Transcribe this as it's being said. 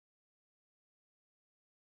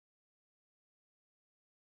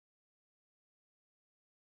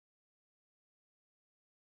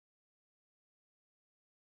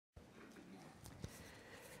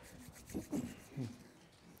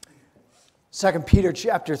2 Peter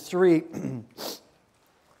chapter 3, we're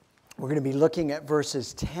going to be looking at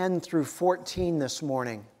verses 10 through 14 this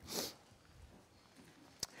morning.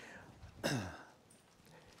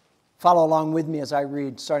 Follow along with me as I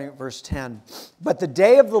read, starting at verse 10. But the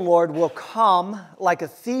day of the Lord will come like a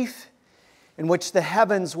thief, in which the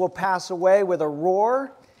heavens will pass away with a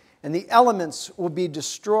roar, and the elements will be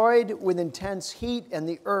destroyed with intense heat, and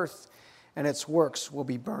the earth and its works will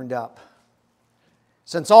be burned up.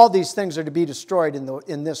 Since all these things are to be destroyed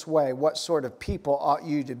in this way, what sort of people ought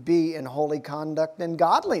you to be in holy conduct and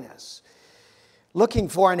godliness, looking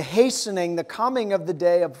for and hastening the coming of the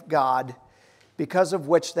day of God, because of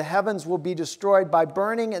which the heavens will be destroyed by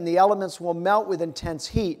burning and the elements will melt with intense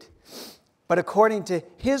heat. But according to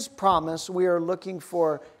His promise, we are looking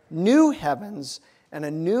for new heavens and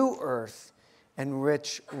a new earth in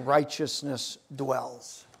which righteousness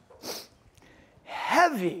dwells.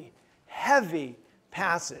 Heavy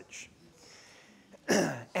passage.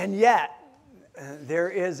 And yet, there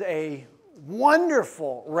is a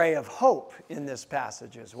wonderful ray of hope in this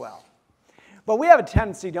passage as well. But we have a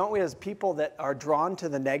tendency, don't we, as people that are drawn to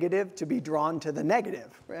the negative, to be drawn to the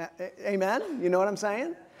negative. Amen? You know what I'm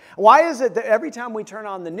saying? Why is it that every time we turn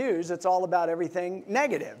on the news, it's all about everything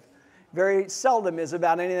negative? Very seldom is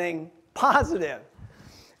about anything positive.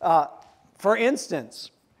 For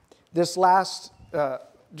instance, this last,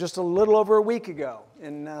 just a little over a week ago,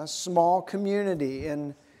 in a small community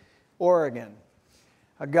in Oregon,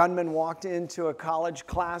 a gunman walked into a college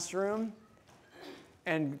classroom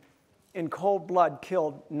and in cold blood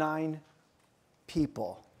killed 9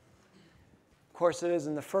 people. Of course, it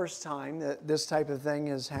isn't the first time that this type of thing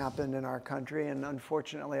has happened in our country, and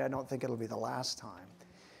unfortunately, I don't think it'll be the last time.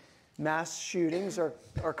 Mass shootings are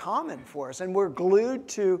common for us, and we're glued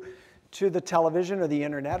to the television or the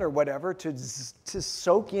internet or whatever to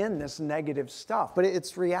soak in this negative stuff. But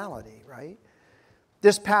it's reality, right?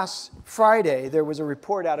 This past Friday, there was a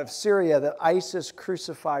report out of Syria that ISIS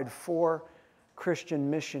crucified 4 Christian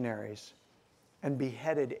missionaries and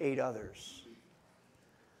beheaded 8 others.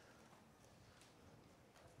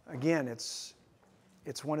 Again, it's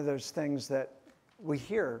one of those things that we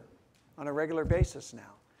hear on a regular basis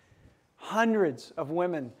now. Hundreds of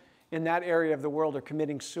women in that area of the world are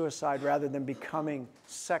committing suicide rather than becoming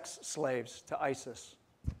sex slaves to ISIS.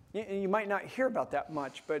 You might not hear about that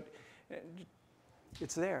much, but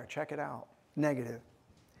it's there. Check it out. Negative.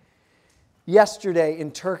 Yesterday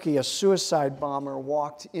in Turkey, a suicide bomber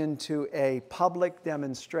walked into a public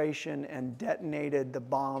demonstration and detonated the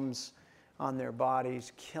bombs on their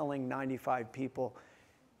bodies, killing 95 people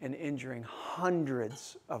and injuring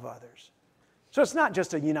hundreds of others. So it's not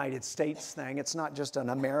just a United States thing. It's not just an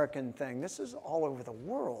American thing. This is all over the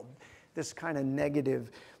world, this kind of negative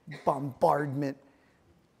bombardment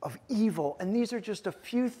of evil. And these are just a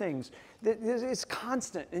few things. It's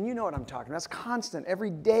constant. And you know what I'm talking about. It's constant. Every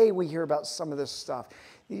day we hear about some of this stuff.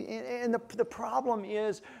 And the problem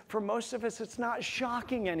is, for most of us, it's not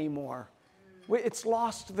shocking anymore. It's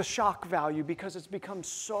lost the shock value because it's become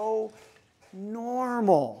so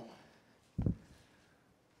normal.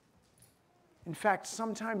 In fact,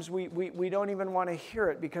 sometimes we don't even want to hear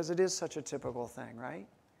it because it is such a typical thing, right?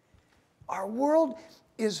 Our world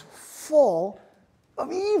is full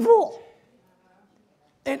of evil.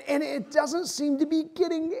 And it doesn't seem to be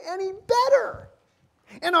getting any better.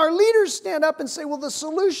 And our leaders stand up and say, well, the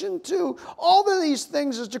solution to all of these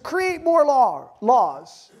things is to create more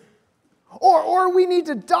laws. Or we need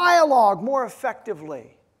to dialogue more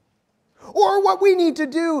effectively. Or what we need to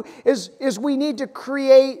do is we need to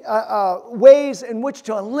create ways in which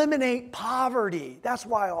to eliminate poverty. That's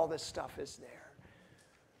why all this stuff is there.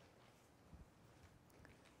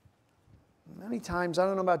 Many times, I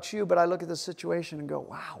don't know about you, but I look at the situation and go,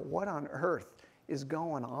 wow, what on earth is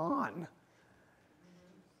going on?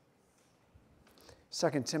 2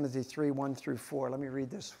 Timothy 3, 1 through 4. Let me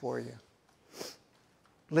read this for you.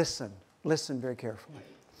 Listen very carefully.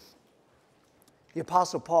 The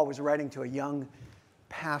Apostle Paul was writing to a young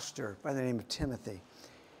pastor by the name of Timothy.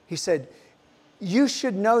 He said, you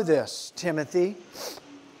should know this, Timothy,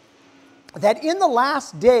 that in the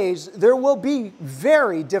last days there will be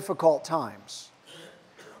very difficult times.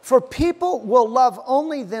 For people will love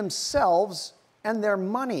only themselves and their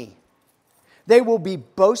money. They will be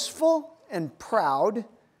boastful and proud,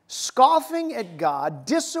 scoffing at God,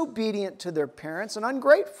 disobedient to their parents, and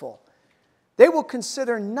ungrateful. They will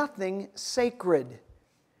consider nothing sacred.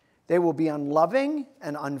 They will be unloving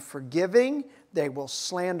and unforgiving. They will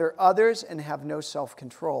slander others and have no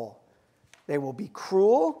self-control. They will be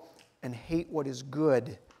cruel and hate what is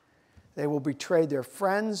good. They will betray their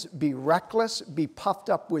friends, be reckless, be puffed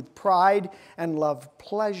up with pride, and love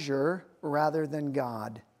pleasure rather than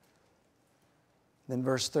God. Then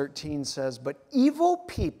verse 13 says, but evil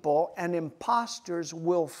people and impostors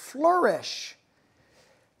will flourish.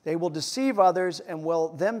 They will deceive others and will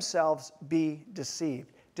themselves be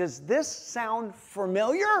deceived. Does this sound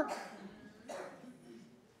familiar?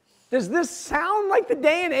 Does this sound like the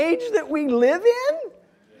day and age that we live in?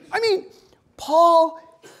 I mean, Paul,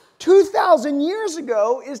 2,000 years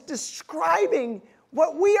ago, is describing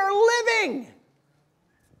what we are living.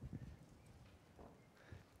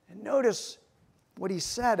 And notice what he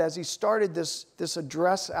said as he started this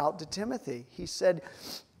address out to Timothy. He said,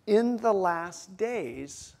 in the last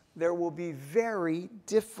days, there will be very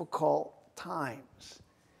difficult times.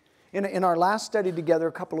 In our last study together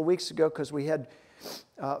a couple of weeks ago, because we had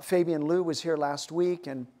Fabian Liu was here last week,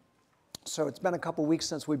 and so it's been a couple of weeks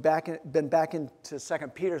since we've been back into 2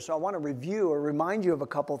 Peter, so I want to review or remind you of a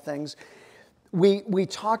couple of things. We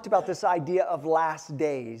talked about this idea of last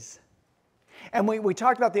days. And we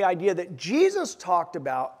talked about the idea that Jesus talked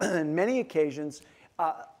about, on many occasions,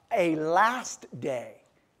 a last day.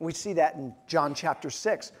 We see that in John chapter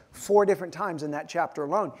 6, 4 different times in that chapter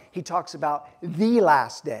alone. He talks about the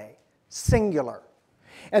last day, singular.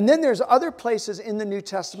 And then there's other places in the New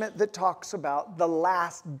Testament that talks about the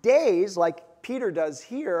last days, like Peter does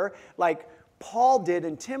here, like Paul did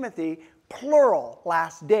in Timothy, plural,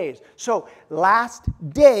 last days. So last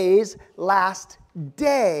days, last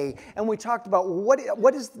day. And we talked about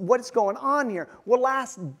what is going on here. Well,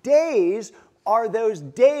 last days are those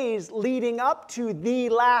days leading up to the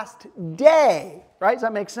last day. Right? Does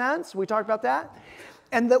that make sense? We talked about that.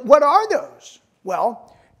 And what are those?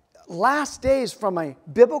 Well, last days from a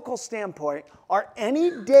biblical standpoint are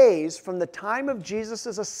any days from the time of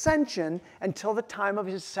Jesus' ascension until the time of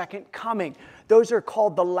his second coming. Those are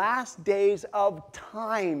called the last days of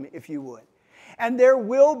time, if you would. And there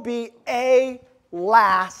will be a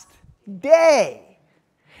last day.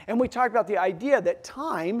 And we talked about the idea that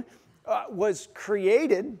time was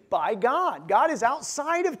created by God. God is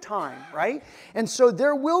outside of time, right? And so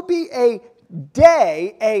there will be a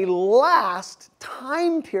day, a last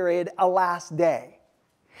time period, a last day.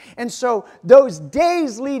 And so those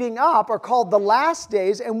days leading up are called the last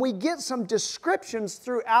days, and we get some descriptions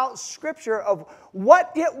throughout Scripture of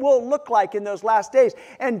what it will look like in those last days.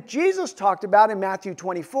 And Jesus talked about in Matthew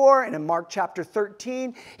 24 and in Mark chapter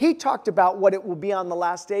 13, he talked about what it will be on the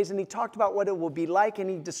last days, and he talked about what it will be like, and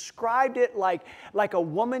he described it like a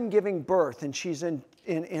woman giving birth, and she's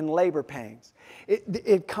in labor pains.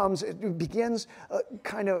 It begins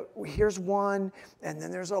kind of, here's one, and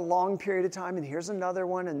then there's a long period of time, and here's another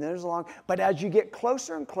one, and there's a long, but as you get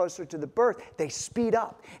closer and closer to the birth, they speed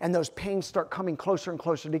up, and those pains start coming closer and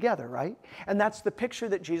closer together, right? And that's the picture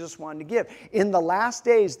that Jesus wanted to give. In the last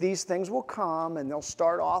days, these things will come, and they'll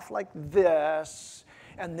start off like this,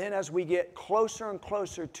 and then as we get closer and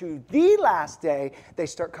closer to the last day, they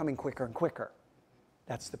start coming quicker and quicker.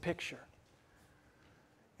 That's the picture.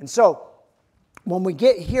 And so, when we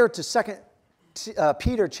get here to 2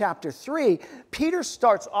 Peter chapter 3, Peter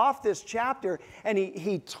starts off this chapter and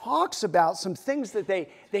he talks about some things that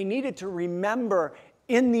they needed to remember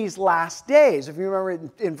in these last days. If you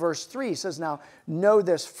remember in verse 3, he says, now, know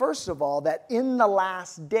this first of all, that in the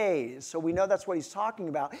last days. So we know that's what he's talking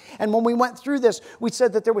about. And when we went through this, we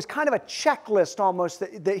said that there was kind of a checklist almost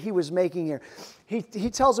that he was making here. He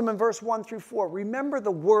tells them in verse 1 through 4, remember the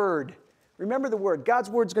word. Remember the word. God's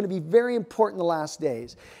word is going to be very important in the last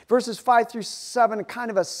days. Verses 5 through 7 kind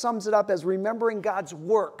of sums it up as remembering God's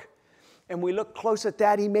work. And we look close at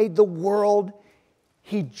that. He made the world.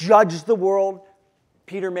 He judged the world.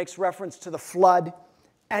 Peter makes reference to the flood.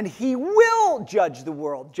 And he will judge the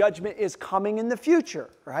world. Judgment is coming in the future,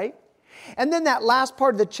 right? And then that last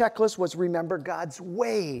part of the checklist was remember God's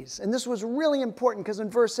ways. And this was really important because in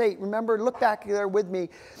verse 8, remember, look back there with me.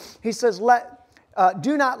 He says,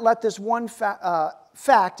 do not let this one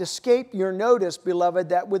fact escape your notice, beloved,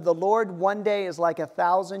 that with the Lord 1 day is like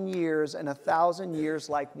 1,000 years, and 1,000 years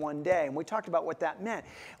like 1 day. And we talked about what that meant.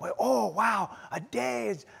 Oh, wow, a day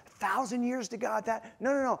is 1,000 years to God.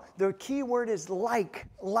 No. The key word is like.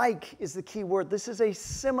 Like is the key word. This is a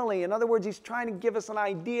simile. In other words, he's trying to give us an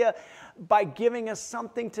idea by giving us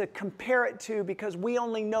something to compare it to because we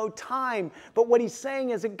only know time. But what he's saying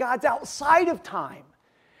is that God's outside of time.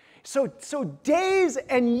 So days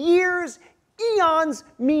and years, eons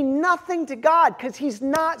mean nothing to God because he's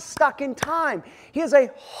not stuck in time. He is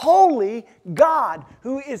a holy God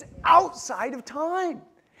who is outside of time.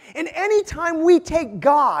 And anytime we take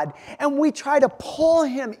God and we try to pull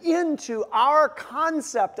him into our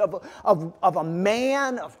concept of a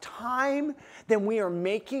man, of time, then we are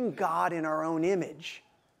making God in our own image.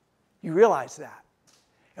 You realize that?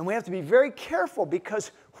 And we have to be very careful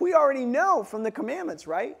because we already know from the commandments,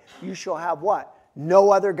 right? You shall have what?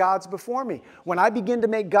 No other gods before me. When I begin to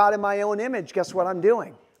make God in my own image, guess what I'm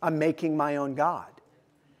doing? I'm making my own God.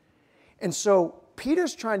 And so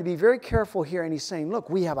Peter's trying to be very careful here, and he's saying, look,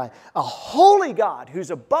 we have a holy God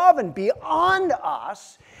who's above and beyond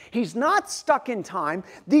us. He's not stuck in time.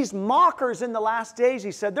 These mockers in the last days,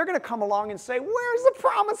 he said, they're going to come along and say, where's the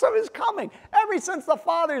promise of his coming? Ever since the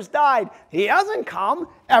fathers died, he hasn't come.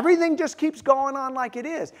 Everything just keeps going on like it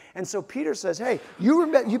is. And so Peter says, hey,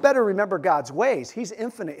 you better remember God's ways. He's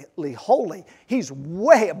infinitely holy. He's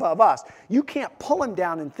way above us. You can't pull him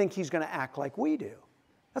down and think he's going to act like we do.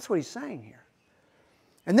 That's what he's saying here.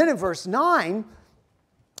 And then in verse 9,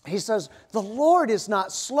 he says, the Lord is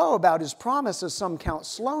not slow about his promise, as some count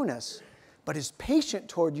slowness, but is patient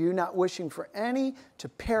toward you, not wishing for any to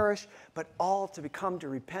perish, but all to come to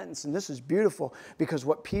repentance. And this is beautiful because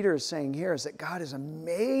what Peter is saying here is that God is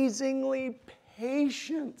amazingly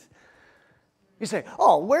patient. You say,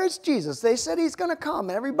 oh, where's Jesus? They said he's going to come,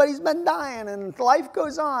 and everybody's been dying, and life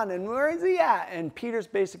goes on, and where is he at? And Peter's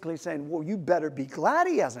basically saying, well, you better be glad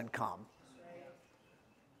he hasn't come.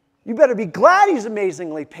 You better be glad he's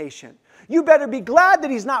amazingly patient. You better be glad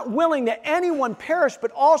that he's not willing that anyone perish,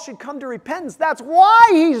 but all should come to repentance. That's why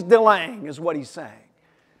he's delaying, is what he's saying.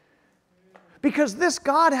 Because this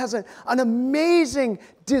God has an amazing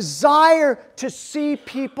desire to see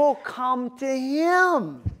people come to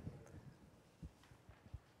him.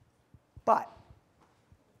 But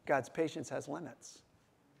God's patience has limits.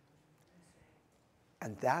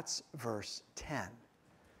 And that's verse 10.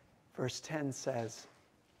 Verse 10 says,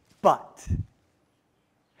 but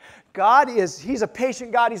he's a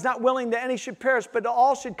patient God. He's not willing that any should perish, but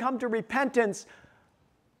all should come to repentance.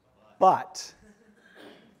 But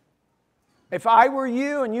if I were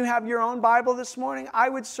you and you have your own Bible this morning, I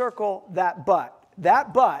would circle that but.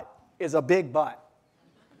 That but is a big but.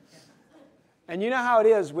 And you know how it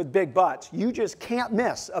is with big buts. You just can't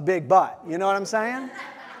miss a big but. You know what I'm saying?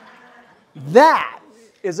 That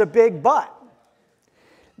is a big but.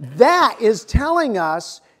 That is telling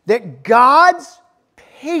us that God's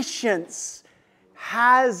patience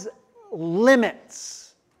has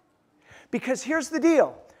limits. Because here's the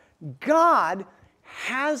deal. God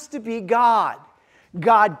has to be God.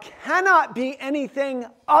 God cannot be anything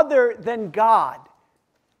other than God.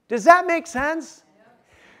 Does that make sense?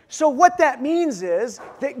 So what that means is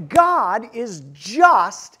that God is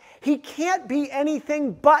just. He can't be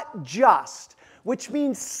anything but just, which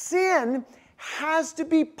means sin has to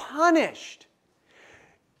be punished.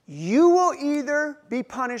 You will either be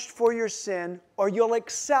punished for your sin or you'll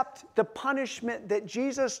accept the punishment that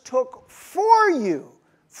Jesus took for you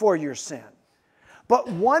for your sin. But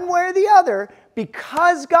one way or the other,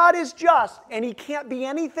 because God is just and he can't be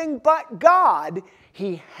anything but God,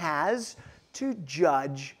 he has to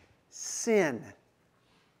judge sin.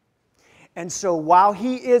 And so while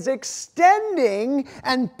he is extending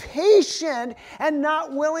and patient and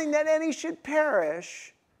not willing that any should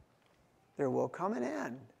perish, there will come an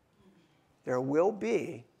end. There will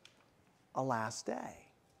be a last day.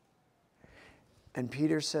 And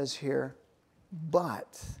Peter says here,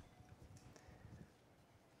 but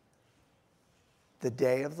the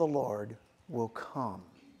day of the Lord will come.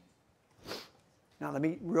 Now let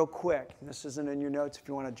me, real quick, this isn't in your notes if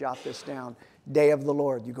you want to jot this down. Day of the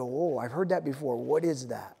Lord. You go, oh, I've heard that before. What is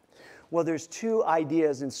that? Well, there's two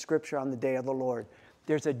ideas in Scripture on the day of the Lord.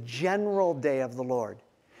 There's a general day of the Lord.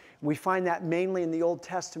 We find that mainly in the Old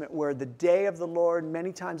Testament, where the day of the Lord,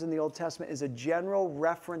 many times in the Old Testament, is a general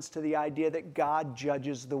reference to the idea that God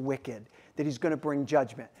judges the wicked, that he's going to bring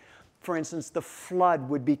judgment. For instance, the flood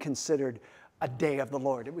would be considered a day of the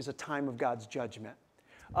Lord. It was a time of God's judgment.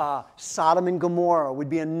 Sodom and Gomorrah would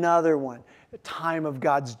be another one. A time of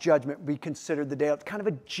God's judgment would be considered the day of, kind of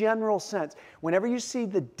a general sense. Whenever you see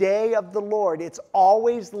the day of the Lord, it's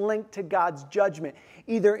always linked to God's judgment,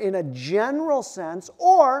 either in a general sense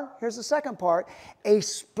or, here's the second part, a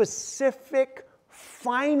specific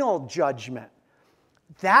final judgment.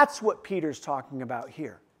 That's what Peter's talking about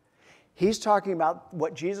here. He's talking about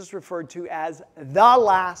what Jesus referred to as the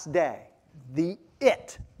last day, the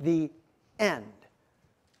end.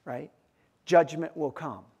 Right? Judgment will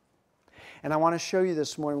come. And I want to show you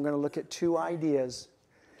this morning, we're going to look at two ideas.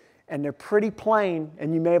 And they're pretty plain,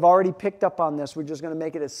 and you may have already picked up on this. We're just going to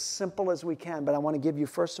make it as simple as we can. But I want to give you,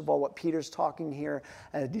 first of all, what Peter's talking here,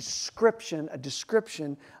 a description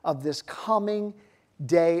of this coming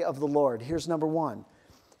day of the Lord. Here's number one.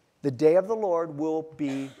 The day of the Lord will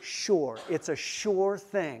be sure. It's a sure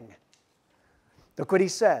thing. Look what he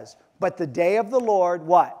says. But the day of the Lord,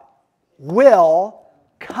 what? Will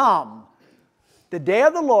come. The day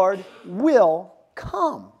of the Lord will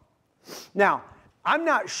come. Now, I'm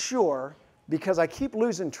not sure, because I keep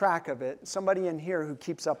losing track of it. Somebody in here who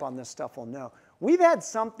keeps up on this stuff will know. We've had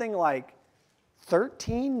something like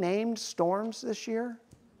 13 named storms this year.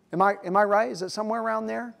 Am I right? Is it somewhere around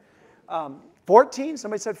there? 14?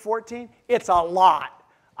 Somebody said 14? It's a lot.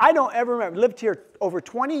 I don't ever remember. I've lived here over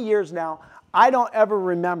 20 years now. I don't ever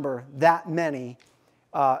remember that many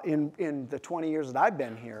in the 20 years that I've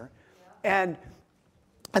been here. And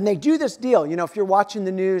they do this deal, if you're watching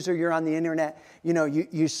the news or you're on the internet,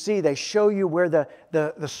 you see they show you where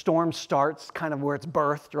the storm starts, kind of where it's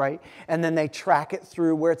birthed, right? And then they track it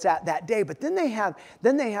through where it's at that day. But then they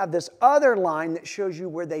have this other line that shows you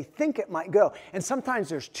where they think it might go. And sometimes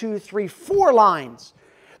there's 2, 3, 4 lines,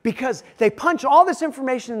 because they punch all this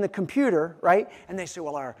information in the computer, right? And they say,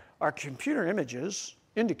 well, our computer images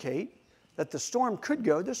indicate that the storm could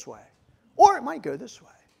go this way, or it might go this way.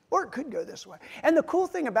 Or it could go this way. And the cool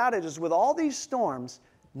thing about it is with all these storms,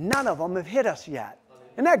 none of them have hit us yet.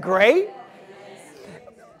 Isn't that great?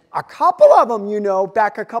 A couple of them,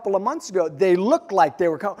 back a couple of months ago, they looked like they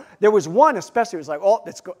were coming. There was one especially, it was like,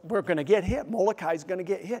 we're going to get hit. Molokai's going to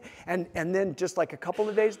get hit. And then just like a couple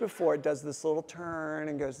of days before, it does this little turn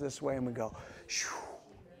and goes this way, and we go, shoo,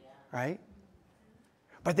 right?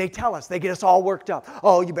 But they tell us, they get us all worked up.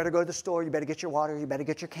 Oh, you better go to the store. You better get your water. You better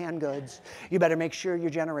get your canned goods. You better make sure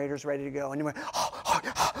your generator's ready to go. And you went,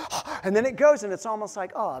 and then it goes, and it's almost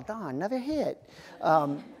like, oh, darn, another hit.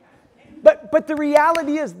 But the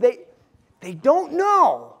reality is they don't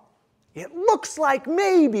know. It looks like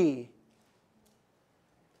maybe.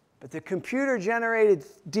 But the computer-generated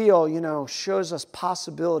deal, shows us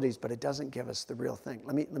possibilities, but it doesn't give us the real thing.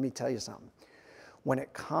 Let me tell you something. When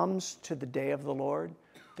it comes to the day of the Lord,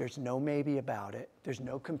 there's no maybe about it. There's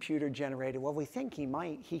no computer generated. Well, we think he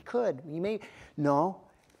might, he could, he may. No,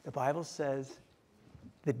 the Bible says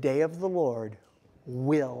the day of the Lord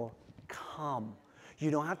will come.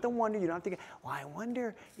 You don't have to wonder. You don't have to go, well, I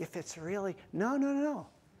wonder if it's really. No.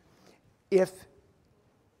 If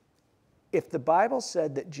the Bible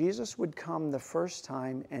said that Jesus would come the first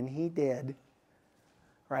time, and he did,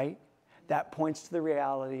 right? That points to the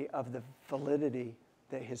reality of the validity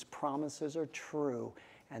that his promises are true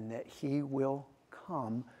and that he will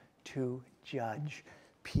come to judge.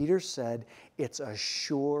 Peter said it's a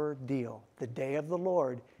sure deal. The day of the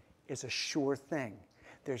Lord is a sure thing.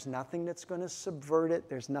 There's nothing that's going to subvert it.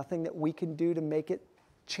 There's nothing that we can do to make it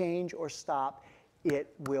change or stop.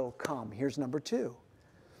 It will come. Here's number 2.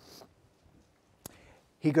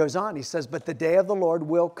 He goes on, he says, but the day of the Lord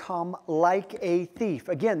will come like a thief.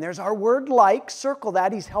 Again, there's our word like, circle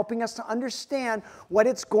that. He's helping us to understand what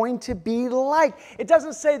it's going to be like. It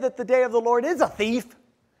doesn't say that the day of the Lord is a thief.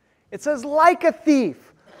 It says like a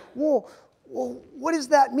thief. Well, what does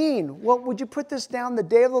that mean? Well, would you put this down? The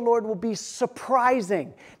day of the Lord will be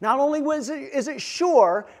surprising. Not only is it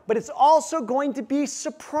sure, but it's also going to be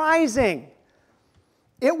surprising.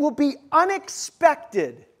 It will be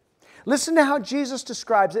unexpected. Listen to how Jesus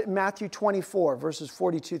describes it in Matthew 24, verses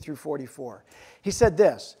 42 through 44. He said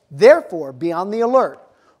this, therefore, be on the alert,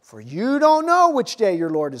 for you don't know which day your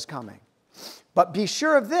Lord is coming. But be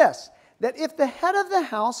sure of this, that if the head of the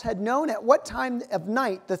house had known at what time of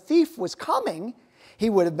night the thief was coming, he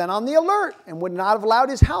would have been on the alert and would not have allowed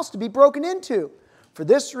his house to be broken into. For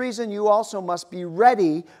this reason, you also must be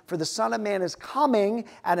ready, for the Son of Man is coming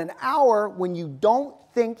at an hour when you don't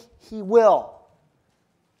think he will.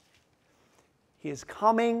 He is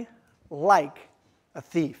coming like a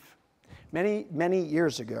thief. Many, many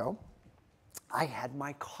years ago, I had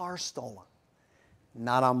my car stolen.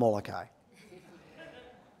 Not on Molokai.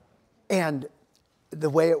 And the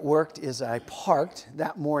way it worked is I parked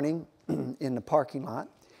that morning in the parking lot,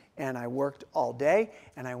 and I worked all day,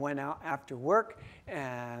 and I went out after work,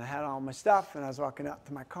 and I had all my stuff, and I was walking out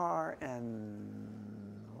to my car, and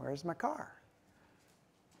where's my car?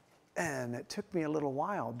 And it took me a little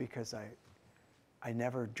while because I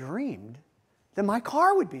never dreamed that my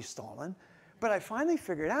car would be stolen, but I finally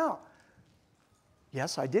figured out,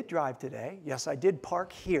 yes, I did drive today. Yes, I did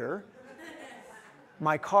park here.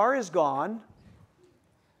 My car is gone.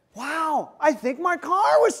 Wow, I think my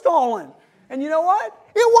car was stolen. And you know what?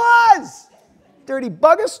 It was. Dirty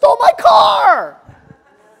bugger stole my car.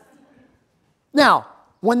 Now,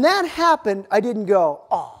 when that happened, I didn't go,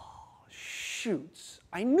 oh, shoots.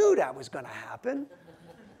 I knew that was going to happen.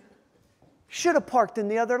 Should have parked in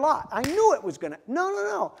the other lot. I knew it was going to.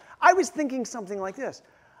 No. I was thinking something like this.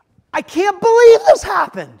 I can't believe this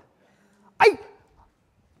happened. I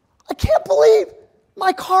can't believe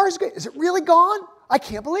my car is it really gone? I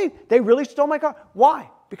can't believe they really stole my car. Why?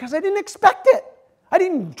 Because I didn't expect it. I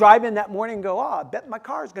didn't drive in that morning and go, I bet my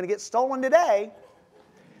car is going to get stolen today.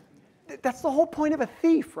 That's the whole point of a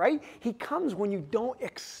thief, right? He comes when you don't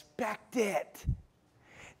expect it.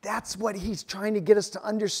 That's what he's trying to get us to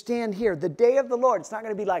understand here. The day of the Lord, it's not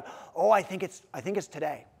going to be like, I think it's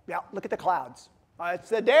today. Yeah, look at the clouds. It's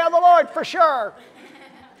the day of the Lord for sure.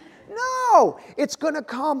 No, it's going to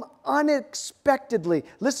come unexpectedly.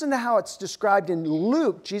 Listen to how it's described in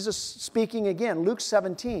Luke, Jesus speaking again, Luke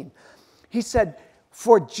 17. He said,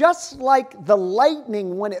 for just like the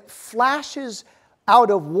lightning when it flashes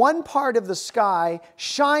out of one part of the sky,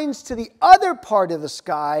 shines to the other part of the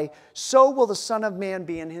sky, so will the Son of Man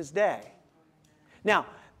be in his day. Now,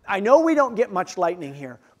 I know we don't get much lightning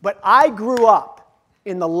here, but I grew up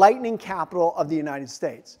in the lightning capital of the United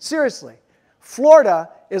States. Seriously. Florida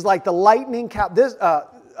is like the lightning cap. This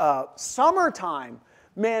summertime,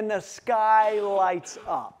 man, the sky lights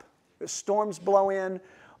up. The storms blow in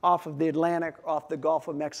off of the Atlantic, off the Gulf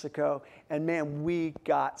of Mexico, and man, we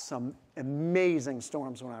got some amazing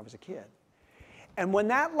storms when I was a kid. And when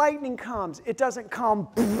that lightning comes, it doesn't come,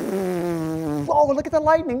 oh, look at the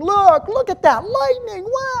lightning, look at that lightning,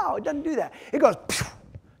 wow. It doesn't do that. It goes,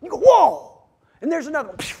 you go, whoa, and there's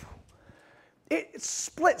another, it's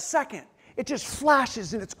split second. It just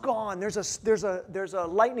flashes and it's gone. There's a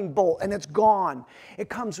lightning bolt and it's gone.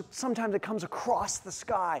 Sometimes it comes across the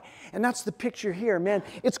sky. And that's the picture here, man.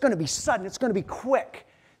 It's going to be sudden. It's going to be quick.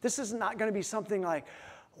 This is not going to be something like,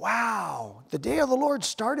 wow, the day of the Lord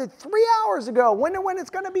started 3 hours ago. Wonder when it's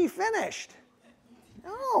going to be finished.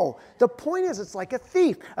 No, the point is it's like a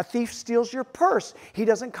thief. A thief steals your purse. He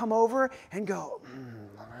doesn't come over and go,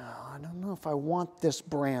 I don't know if I want this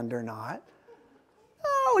brand or not.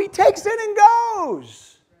 No, he takes it and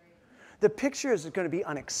goes. The picture is going to be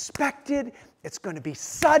unexpected. It's going to be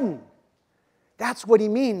sudden. That's what he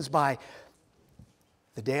means by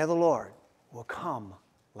the day of the Lord will come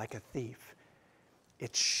like a thief.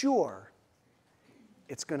 It's sure.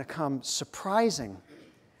 It's going to come surprising.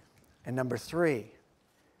 And number 3,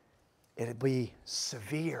 it'll be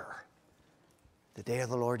severe. The day of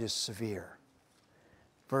the Lord is severe.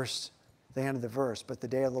 The end of the verse, but the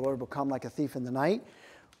day of the Lord will come like a thief in the night,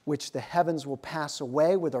 which the heavens will pass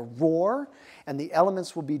away with a roar, and the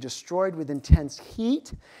elements will be destroyed with intense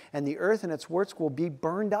heat, and the earth and its works will be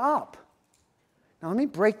burned up. Now let me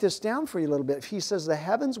break this down for you a little bit. If he says the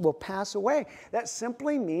heavens will pass away, that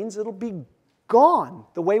simply means it'll be gone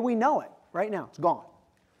the way we know it right now. It's gone.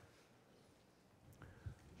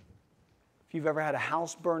 If you've ever had a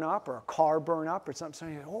house burn up or a car burn up or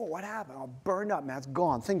something, you go, what happened? Oh, burned up, man. It's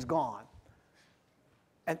gone. Thing's gone.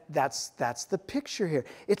 And that's the picture here.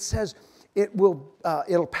 It says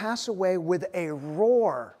it'll pass away with a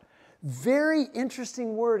roar. Very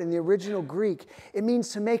interesting word in the original Greek. It means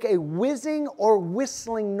to make a whizzing or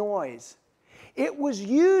whistling noise. It was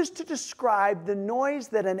used to describe the noise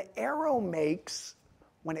that an arrow makes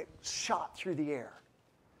when it's shot through the air.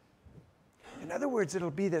 In other words,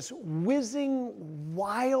 it'll be this whizzing,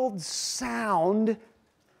 wild sound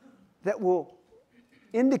that will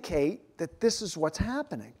indicate that this is what's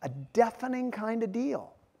happening, a deafening kind of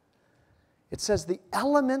deal. It says the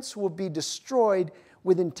elements will be destroyed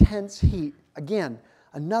with intense heat. Again,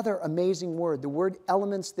 another amazing word. The word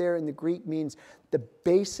elements there in the Greek means the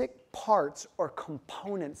basic parts or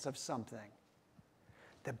components of something.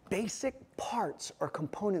 The basic parts or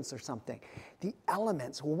components of something. The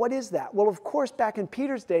elements. Well, what is that? Well, of course, back in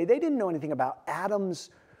Peter's day, they didn't know anything about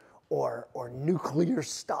atoms or nuclear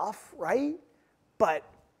stuff, right? But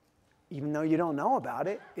even though you don't know about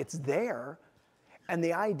it, it's there. And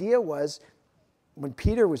the idea was, when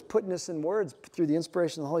Peter was putting this in words through the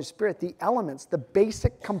inspiration of the Holy Spirit, the elements, the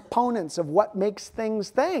basic components of what makes things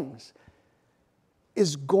things,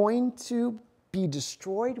 is going to be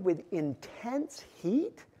destroyed with intense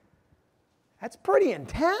heat? That's pretty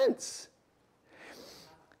intense.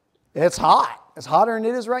 It's hot. It's hotter than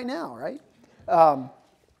it is right now, right?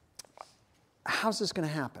 How's this going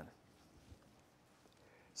to happen?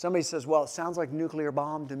 Somebody says, well, it sounds like a nuclear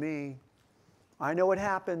bomb to me. I know what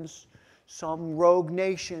happens. Some rogue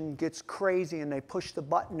nation gets crazy and they push the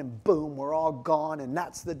button and boom, we're all gone and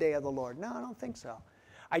that's the day of the Lord. No, I don't think so.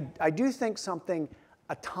 I do think something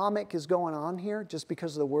atomic is going on here just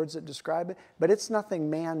because of the words that describe it, but it's nothing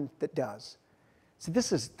man that does. So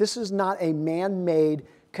this is not a man-made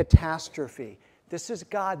catastrophe. This is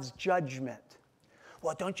God's judgment.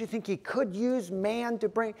 Well, don't you think he could use man to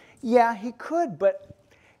bring? Yeah, he could, but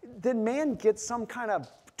then man gets some kind of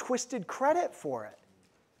twisted credit for it.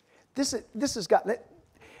 This has got,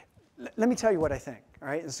 let me tell you what I think, all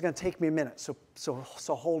right? This is going to take me a minute, so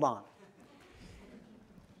hold on.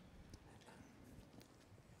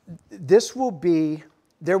 This will be,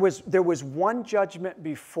 there was one judgment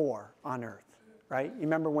before on earth, right? You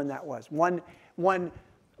remember when that was? One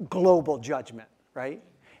global judgment, right?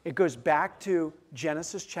 It goes back to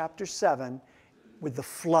Genesis chapter 7 with the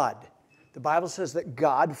flood. The Bible says that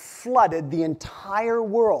God flooded the entire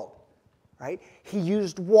world, right? He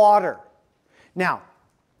used water. Now,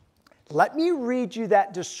 let me read you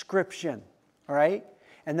that description, all right?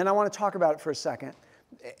 And then I want to talk about it for a second.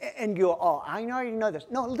 And you go, oh, I already know this.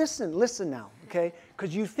 No, listen now, okay?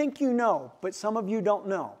 Because you think you know, but some of you don't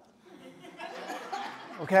know.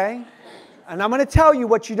 Okay? And I'm going to tell you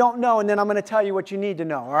what you don't know, and then I'm going to tell you what you need to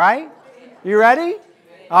know, all right? You ready?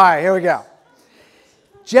 All right, here we go.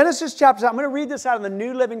 Genesis chapter, I'm going to read this out of the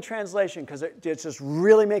New Living Translation because it just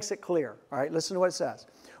really makes it clear. All right, listen to what it says.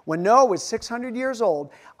 When Noah was 600 years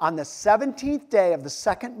old, on the 17th day of the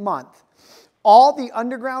second month, all the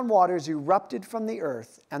underground waters erupted from the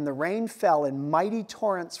earth, and the rain fell in mighty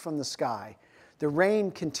torrents from the sky. The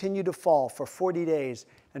rain continued to fall for 40 days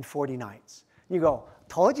and 40 nights. You go,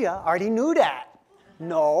 told you, I already knew that.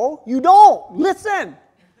 No, you don't. Listen,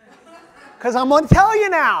 because I'm going to tell you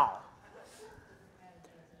now.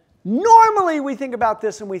 Normally we think about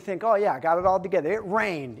this and we think, oh yeah, I got it all together. It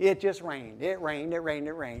rained. It just rained. It rained, it rained,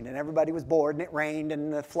 it rained. And everybody was bored and it rained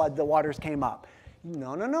and the waters came up.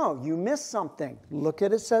 No. You missed something. Look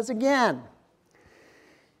at it says again.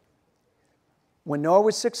 When Noah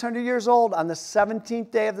was 600 years old, on the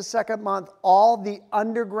 17th day of the second month, all the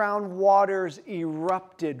underground waters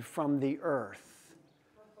erupted from the earth.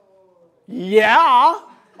 Yeah.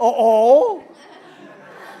 Uh-oh.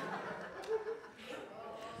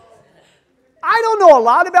 I don't know a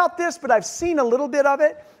lot about this, but I've seen a little bit of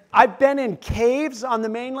it. I've been in caves on the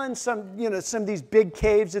mainland, some of these big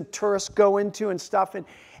caves that tourists go into and stuff. And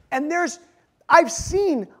I've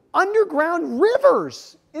seen underground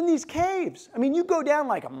rivers in these caves. I mean, you go down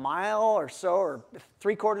like a mile or so, or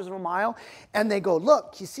 3/4 of a mile, and they go,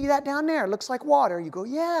 look, you see that down there? It looks like water. You go,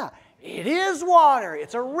 yeah, it is water.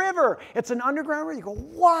 It's a river. It's an underground river. You go,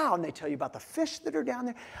 wow. And they tell you about the fish that are down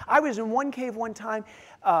there. I was in one cave one time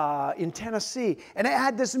in Tennessee, and it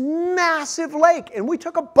had this massive lake, and we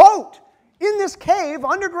took a boat in this cave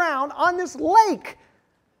underground on this lake.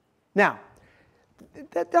 Now,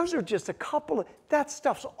 those are just a couple of, that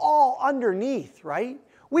stuff's all underneath, right?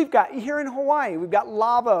 We've got, here in Hawaii, we've got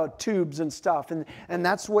lava tubes and stuff, and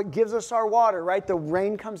that's what gives us our water, right? The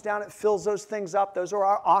rain comes down, it fills those things up. Those are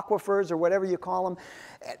our aquifers or whatever you call them.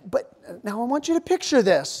 But now I want you to picture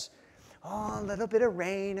this. Oh, a little bit of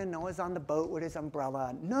rain and Noah's on the boat with his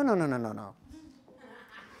umbrella. No.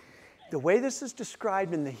 The way this is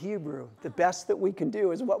described in the Hebrew, the best that we can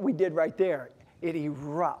do is what we did right there. It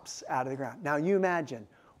erupts out of the ground. Now you imagine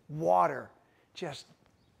water just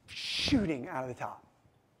shooting out of the top.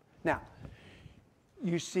 Now,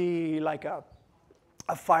 you see like a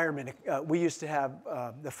fireman. We used to have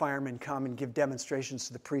the firemen come and give demonstrations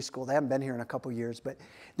to the preschool. They haven't been here in a couple years, but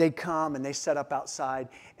they'd come and they set up outside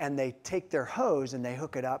and they take their hose and they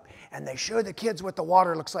hook it up and they show the kids what the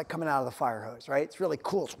water looks like coming out of the fire hose, right? It's really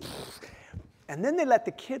cool. And then they let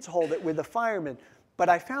the kids hold it with the firemen. But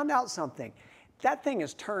I found out something. That thing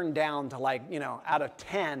is turned down to like, out of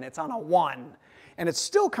 10, it's on a 1. And it's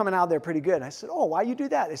still coming out there pretty good. And I said, oh, why you do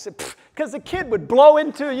that? They said, because the kid would blow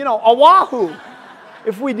into, Oahu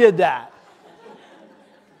if we did that.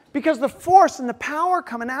 Because the force and the power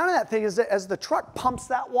coming out of that thing is as the truck pumps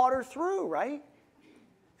that water through, right?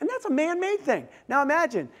 And that's a man-made thing. Now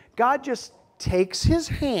imagine, God just takes his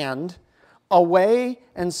hand away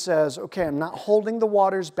and says, okay, I'm not holding the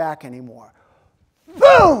waters back anymore.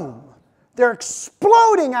 Boom! They're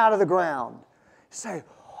exploding out of the ground. You say,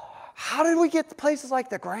 how did we get to places like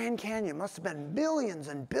the Grand Canyon? Must have been billions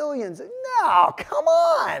and billions. No, come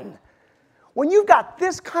on. When you've got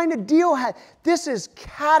this kind of deal, this is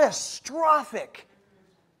catastrophic.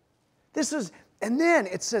 And then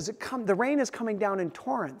it says the rain is coming down in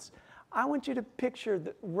torrents. I want you to picture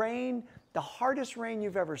the rain, the hardest rain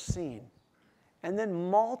you've ever seen. And then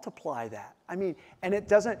multiply that. I mean, and it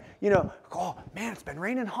doesn't, oh, man, it's been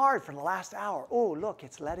raining hard for the last hour. Oh, look,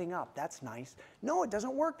 it's letting up. That's nice. No, it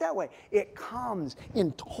doesn't work that way. It comes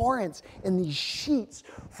in torrents in these sheets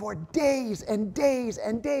for days and days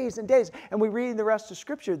and days and days. And we read in the rest of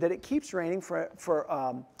Scripture that it keeps raining for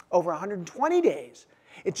over 120 days.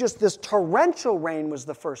 It's just this torrential rain was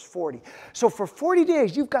the first 40. So for 40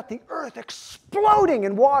 days, you've got the earth exploding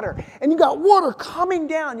in water, and you got water coming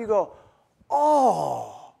down. You go,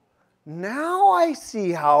 oh, now I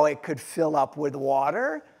see how it could fill up with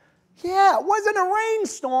water. Yeah, it wasn't a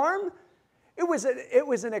rainstorm. It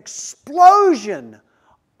was an explosion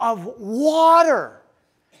of water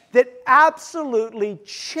that absolutely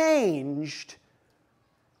changed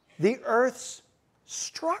the earth's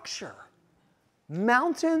structure.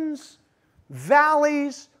 Mountains,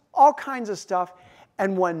 valleys, all kinds of stuff.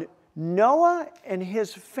 And when Noah and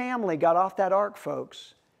his family got off that ark,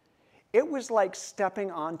 folks, it was like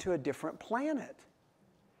stepping onto a different planet.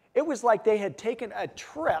 It was like they had taken a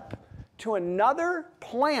trip to another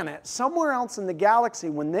planet somewhere else in the galaxy.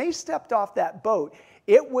 When they stepped off that boat,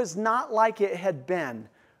 it was not like it had been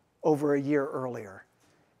over a year earlier.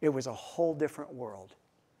 It was a whole different world.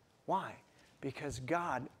 Why? Because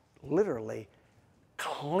God literally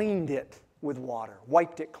cleaned it with water,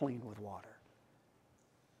 wiped it clean with water.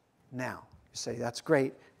 Now, you say, that's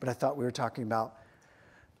great, but I thought we were talking about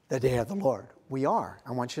the day of the Lord. We are.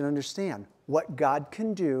 I want you to understand what God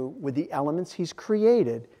can do with the elements He's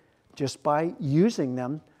created just by using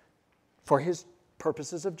them for His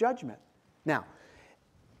purposes of judgment. Now,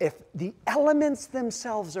 if the elements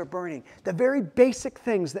themselves are burning, the very basic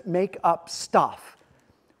things that make up stuff,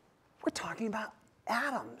 we're talking about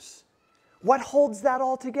atoms. What holds that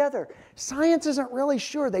all together? Science isn't really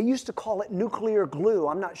sure. They used to call it nuclear glue.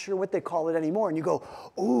 I'm not sure what they call it anymore. And you go,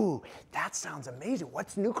 ooh, that sounds amazing.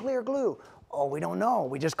 What's nuclear glue? Oh, we don't know.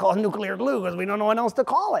 We just call it nuclear glue because we don't know what else to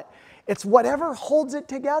call it. It's whatever holds it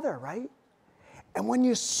together, right? And when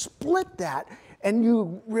you split that and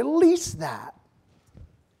you release that,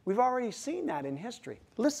 we've already seen that in history.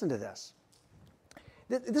 Listen to this.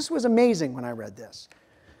 This was amazing when I read this.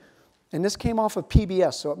 And this came off of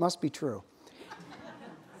PBS, so it must be true.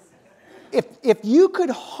 If you could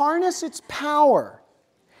harness its power,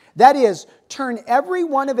 that is, turn every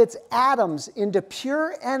one of its atoms into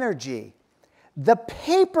pure energy, the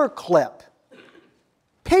paperclip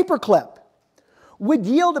would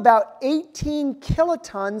yield about 18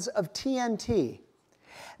 kilotons of TNT.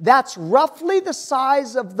 That's roughly the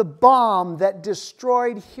size of the bomb that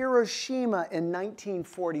destroyed Hiroshima in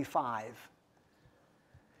 1945.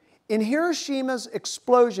 In Hiroshima's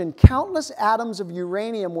explosion, countless atoms of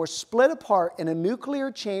uranium were split apart in a nuclear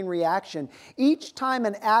chain reaction. Each time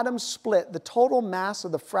an atom split, the total mass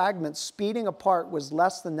of the fragments speeding apart was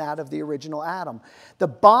less than that of the original atom. The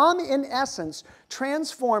bomb, in essence,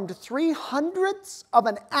 transformed 0.03 of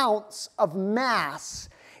an ounce of mass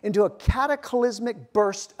into a cataclysmic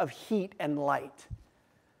burst of heat and light.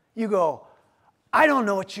 You go, I don't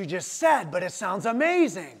know what you just said, but it sounds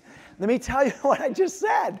amazing. Let me tell you what I just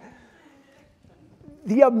said.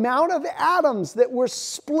 The amount of atoms that were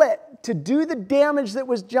split to do the damage that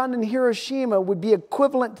was done in Hiroshima would be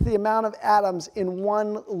equivalent to the amount of atoms in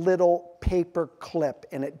one little paper clip,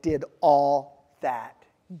 and it did all that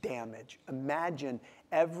damage. Imagine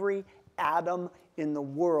every atom in the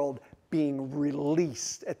world being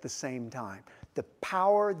released at the same time. The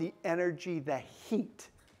power, the energy, the heat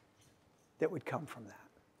that would come from that.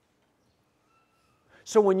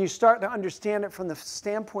 So when you start to understand it from the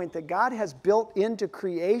standpoint that God has built into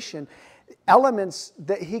creation elements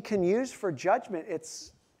that He can use for judgment,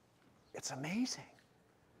 it's amazing.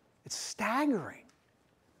 It's staggering.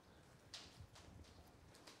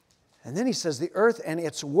 And then He says the earth and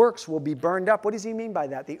its works will be burned up. What does He mean by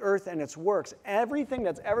that? The earth and its works. Everything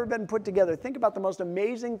that's ever been put together. Think about the most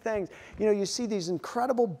amazing things. You know, you see these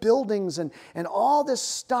incredible buildings and all this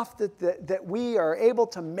stuff that we are able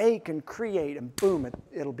to make and create, and boom,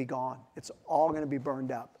 it'll be gone. It's all going to be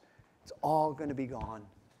burned up. It's all going to be gone.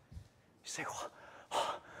 You say,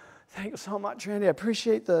 oh, thank you so much, Randy. I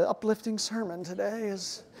appreciate the uplifting sermon today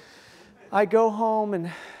as I go home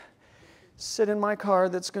and sit in my car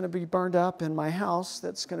that's going to be burned up, in my house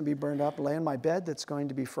that's going to be burned up, lay in my bed that's going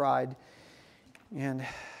to be fried. And,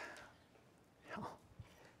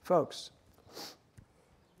 folks,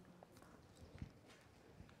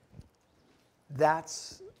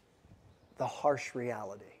 that's the harsh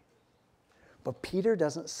reality. But Peter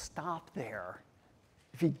doesn't stop there.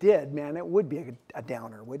 If he did, man, it would be a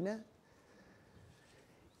downer, wouldn't it?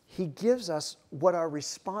 He gives us what our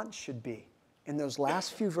response should be. In those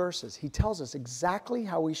last few verses, he tells us exactly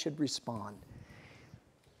how we should respond.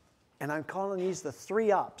 And I'm calling these the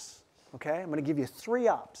 3 ups, okay? I'm going to give you 3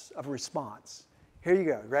 ups of response. Here you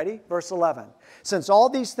go. Ready? Verse 11. Since all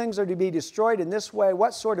these things are to be destroyed in this way,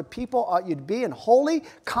 what sort of people ought you to be in holy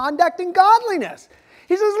conduct and godliness?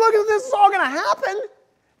 He says, look, if this is all going to happen,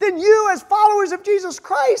 then you as followers of Jesus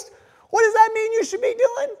Christ, What does that mean you should be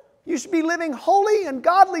doing? You should be living holy and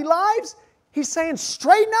godly lives. He's saying,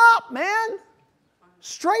 straighten up, man.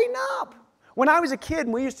 Straighten up. When I was a kid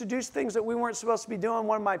and we used to do things that we weren't supposed to be doing,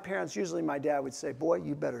 one of my parents, usually my dad, would say, boy,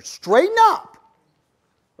 you better straighten up.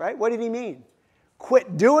 Right? What did he mean?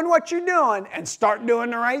 Quit doing what you're doing and start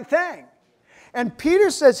doing the right thing. And Peter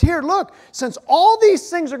says here, look, since all these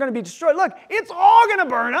things are going to be destroyed, look, it's all going to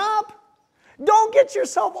burn up. Don't get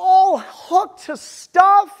yourself all hooked to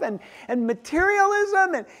stuff and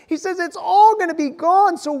materialism. And he says it's all going to be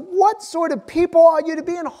gone. So what sort of people are you to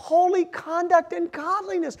be in holy conduct and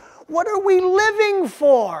godliness? What are we living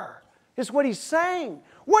for? Is what he's saying.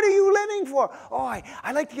 What are you living for? Oh,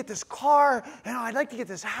 I'd like to get this car. I'd like to get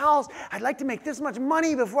this house. I'd like to make this much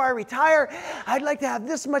money before I retire. I'd like to have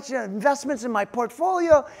this much investments in my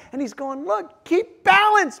portfolio. And he's going, look, keep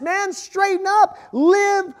balance, man. Straighten up.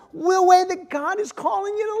 Live the way that God is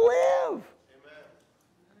calling you to live. Amen.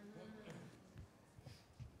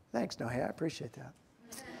 Thanks, Noah. I appreciate that.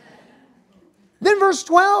 Then verse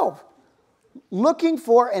 12. Looking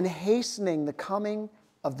for and hastening the coming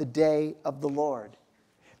of the day of the Lord.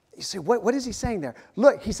 You say, what is he saying there?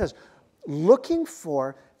 Look, he says, looking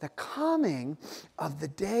for the coming of the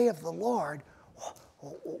day of the Lord.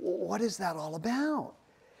 What is that all about?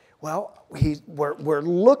 Well, we're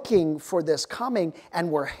looking for this coming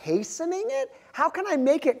and we're hastening it? How can I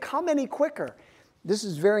make it come any quicker? This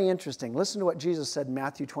is very interesting. Listen to what Jesus said in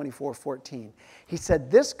Matthew 24:14. He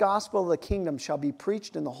said, this gospel of the kingdom shall be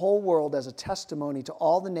preached in the whole world as a testimony to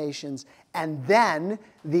all the nations, and then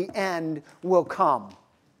the end will come.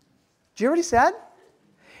 Do you hear what he said?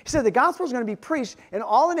 He said the gospel is going to be preached and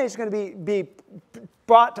all the nations are going to be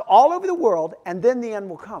brought to all over the world, and then the end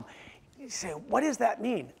will come. You say, what does that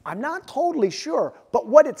mean? I'm not totally sure, but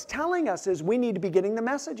what it's telling us is we need to be getting the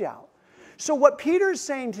message out. So what Peter's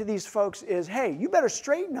saying to these folks is, hey, you better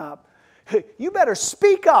straighten up. You better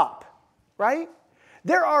speak up, right?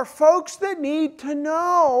 There are folks that need to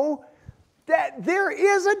know that there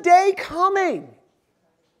is a day coming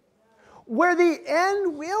where the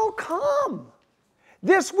end will come.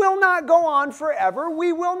 This will not go on forever.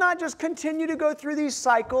 We will not just continue to go through these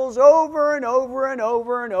cycles over and over and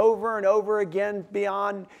over and over and over again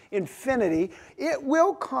beyond infinity. It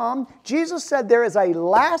will come. Jesus said there is a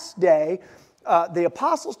last day. The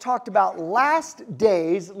apostles talked about last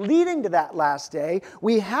days leading to that last day.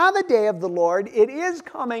 We have a day of the Lord. It is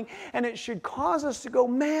coming, and it should cause us to go,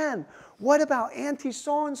 man, what about Auntie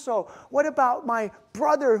so-and-so? What about my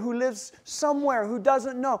brother who lives somewhere who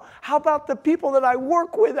doesn't know? How about the people that I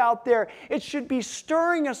work with out there? It should be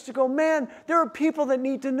stirring us to go, man, there are people that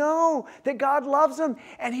need to know that God loves them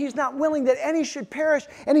and He's not willing that any should perish,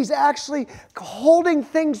 and He's actually holding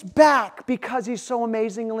things back because He's so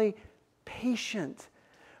amazingly patient.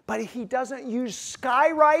 But He doesn't use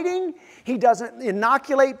skywriting. He doesn't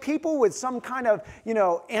inoculate people with some kind of,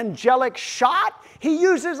 angelic shot. He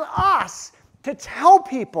uses us to tell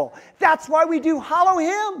people. That's why we do Hallow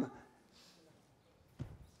Him.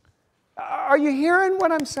 Are you hearing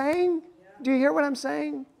what I'm saying? Do you hear what I'm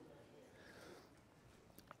saying?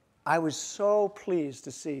 I was so pleased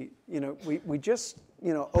to see, we just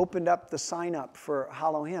opened up the sign up for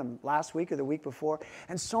Hallow Him last week or the week before,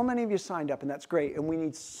 and so many of you signed up, and that's great, and we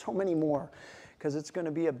need so many more because it's going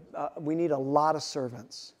to be we need a lot of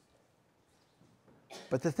servants.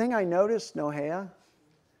 But the thing I noticed, Nohea,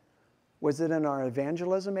 was that in our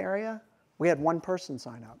evangelism area, we had one person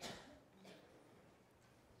sign up.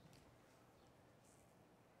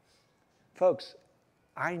 Folks,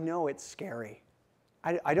 I know it's scary.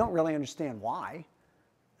 I don't really understand why.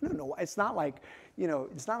 I don't know. It's not like,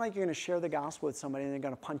 it's not like you're going to share the gospel with somebody and they're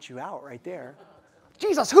going to punch you out right there.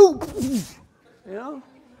 Jesus, who? What?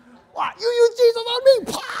 You use Jesus on me?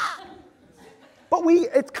 But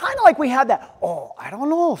it's kind of like we had that, I don't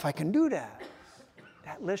know if I can do that.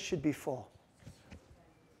 That list should be full.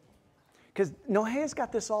 Because Nohea's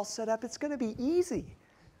got this all set up. It's going to be easy.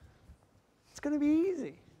 It's going to be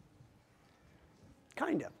easy.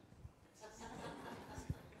 Kind of.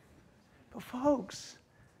 But folks,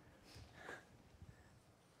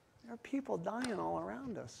 there are people dying all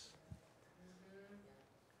around us.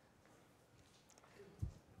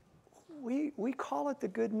 We call it the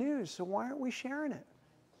good news, so why aren't we sharing it?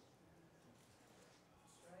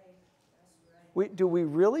 Do we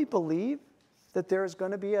really believe that there is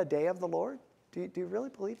going to be a day of the Lord? Do you really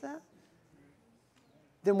believe that?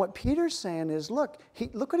 Then what Peter's saying is, look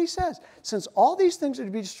what he says. Since all these things are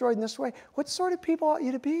to be destroyed in this way, what sort of people ought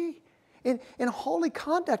you to be? In holy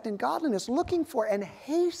conduct and godliness, looking for and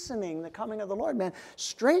hastening the coming of the Lord, man.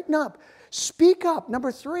 Straighten up. Speak up.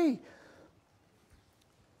 Number 3,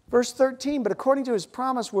 Verse 13, but according to his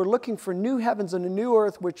promise, we're looking for new heavens and a new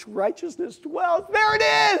earth which righteousness dwells. There it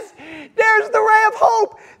is. There's the ray of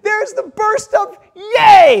hope. There's the burst of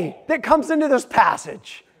yay that comes into this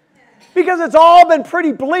passage. Because it's all been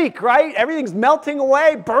pretty bleak, right? Everything's melting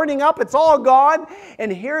away, burning up, it's all gone.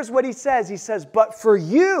 And here's what he says. He says, but for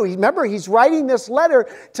you, remember he's writing this letter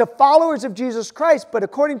to followers of Jesus Christ, but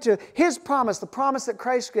according to his promise, the promise that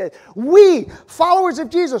Christ gave, we, followers of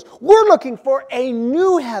Jesus, we're looking for a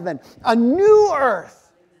new heaven, a new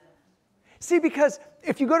earth. See, because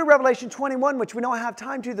if you go to Revelation 21, which we don't have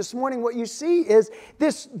time to this morning, what you see is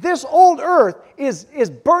this old earth is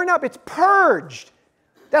burned up, it's purged.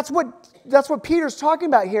 That's what Peter's talking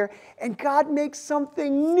about here. And God makes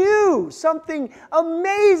something new, something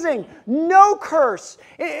amazing. No curse.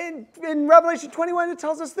 In Revelation 21, it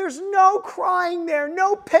tells us there's no crying there,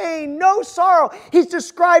 no pain, no sorrow. He's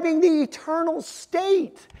describing the eternal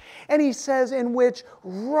state. And he says, in which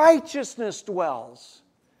righteousness dwells.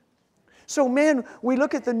 So, man, we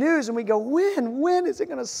look at the news and we go, when is it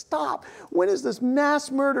going to stop? When is this mass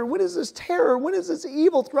murder? When is this terror? When is this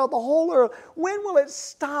evil throughout the whole earth? When will it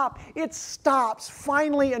stop? It stops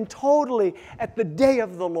finally and totally at the day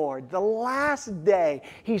of the Lord. The last day,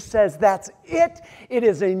 he says, that's it. It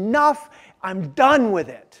is enough. I'm done with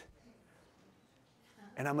it.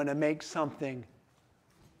 And I'm going to make something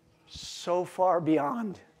so far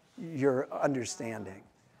beyond your understanding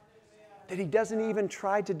that he doesn't even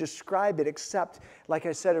try to describe it, except, like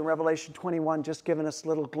I said in Revelation 21, just giving us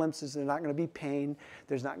little glimpses. There's not going to be pain.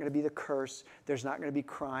 There's not going to be the curse. There's not going to be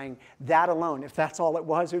crying. That alone, if that's all it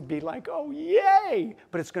was, it would be like, oh, yay!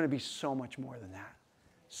 But it's going to be so much more than that.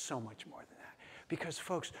 So much more than that. Because,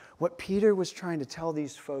 folks, what Peter was trying to tell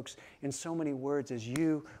these folks in so many words is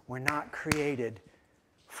you were not created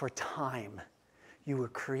for time. You were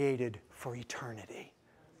created for eternity.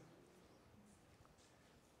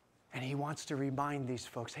 And he wants to remind these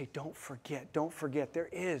folks, hey, don't forget, there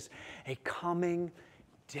is a coming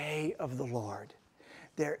day of the Lord.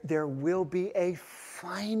 There will be a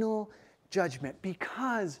final judgment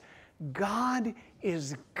because God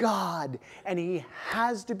is God and he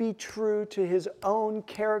has to be true to his own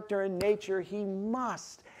character and nature. He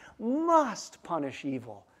must punish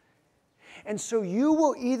evil. And so you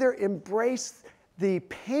will either embrace the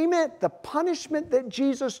payment, the punishment that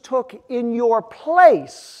Jesus took in your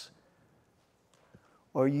place,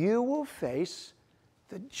 or you will face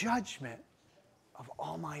the judgment of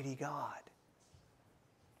Almighty God.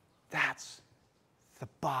 That's the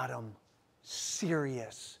bottom,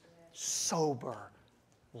 serious, sober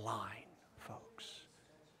line, folks.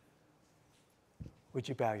 Would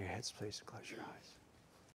you bow your heads, please, and close your eyes?